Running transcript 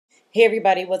Hey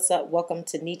everybody, what's up? Welcome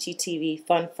to Neechy TV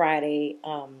Fun Friday,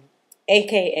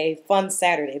 aka Fun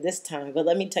Saturday this time. But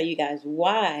let me tell you guys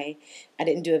why I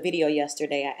didn't do a video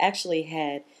yesterday. I actually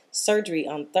had surgery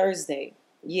on Thursday.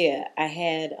 Yeah, I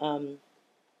had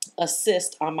a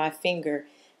cyst on my finger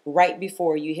right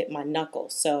before you hit my knuckle.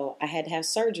 So I had to have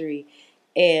surgery,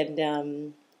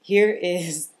 and here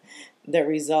is the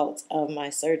result of my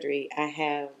surgery. I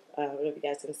have, I don't know if you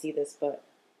guys can see this, but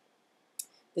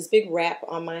this big wrap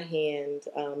on my hand.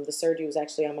 The surgery was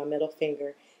actually on my middle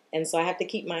finger, and so I have to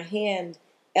keep my hand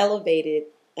elevated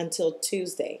until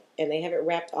Tuesday, and they have it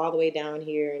wrapped all the way down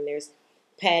here, and there's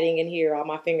padding in here. All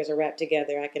my fingers are wrapped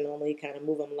together. I can only kind of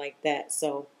move them like that.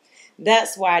 So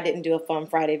that's why I didn't do a Fun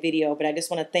Friday video, but I just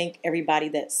want to thank everybody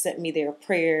that sent me their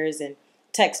prayers and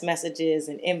text messages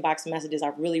and inbox messages. I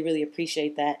really, really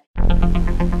appreciate that.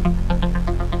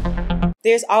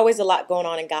 There's always a lot going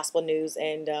on in gospel news,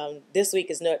 and this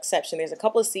week is no exception. There's a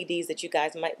couple of CDs that you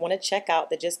guys might want to check out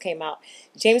that just came out.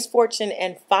 James Fortune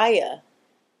and Fia,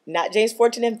 not James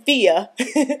Fortune and Fia.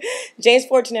 James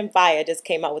Fortune and Fia just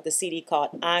came out with a CD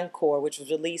called Encore, which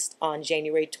was released on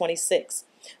January 26th.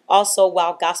 Also,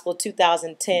 Wild Gospel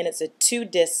 2010. It's a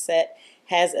 2-disc set.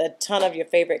 Has a ton of your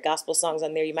favorite gospel songs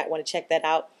on there. You might want to check that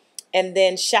out. And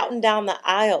then Shouting Down the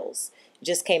Aisles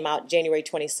just came out January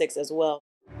 26th as well.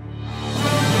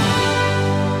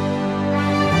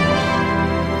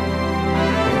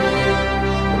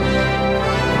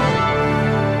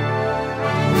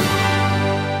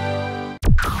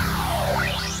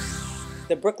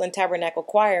 The Brooklyn Tabernacle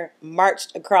Choir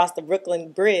marched across the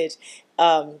Brooklyn Bridge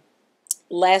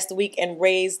last week and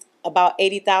raised about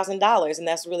 $80,000, and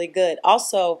that's really good.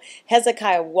 Also,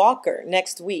 Hezekiah Walker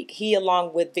next week, he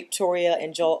along with Victoria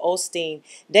and Joel Osteen,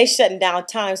 they shutting down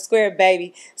Times Square,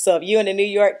 baby. So if you're in the New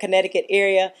York, Connecticut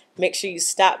area, make sure you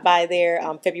stop by there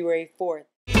on February 4th.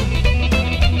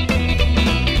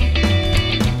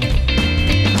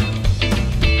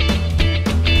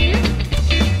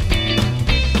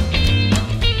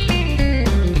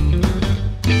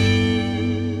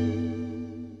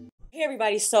 Hey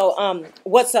everybody, so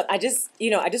what's up? I just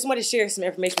want to share some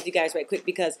information with you guys right quick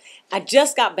because I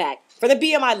just got back for the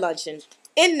BMI Luncheon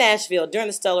in Nashville during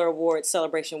the Stellar Awards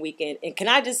celebration weekend, and can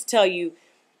I just tell you,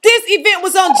 this event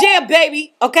was on jam,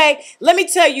 baby. Okay, let me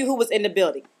tell you who was in the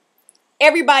building.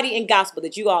 Everybody in gospel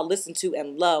that you all listen to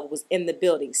and love was in the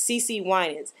building. CeCe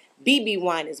Winans, BB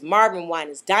Winans, Marvin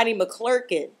Winans, Donnie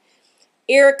McClurkin,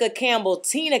 Erica Campbell,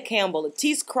 Tina Campbell,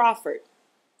 Latice Crawford,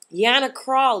 Yana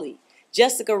Crawley,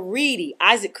 Jessica Reedy,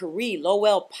 Isaac Caree,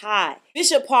 Lowell Pye,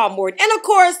 Bishop Paul Morton, and of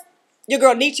course, your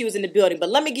girl Neechy was in the building. But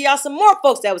let me give y'all some more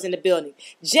folks that was in the building.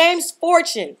 James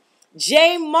Fortune,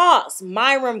 Jay Moss,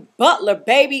 Myron Butler,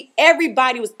 baby.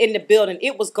 Everybody was in the building.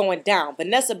 It was going down.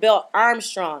 Vanessa Bell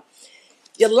Armstrong,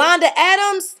 Yolanda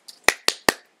Adams,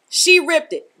 she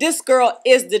ripped it. This girl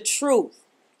is the truth.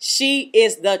 She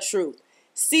is the truth.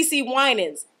 CeCe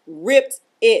Winans ripped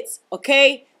it,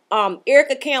 okay?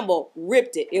 Erica Campbell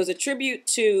ripped it. It was a tribute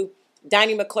to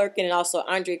Donnie McClurkin and also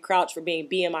Andre Crouch for being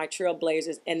BMI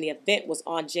Trailblazers, and the event was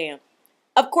on jam.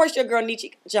 Of course, your girl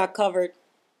Neechy got y'all covered.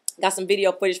 Got some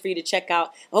video footage for you to check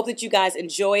out. I hope that you guys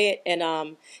enjoy it,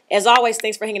 and as always,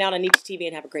 thanks for hanging out on Neechy TV,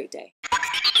 and have a great day.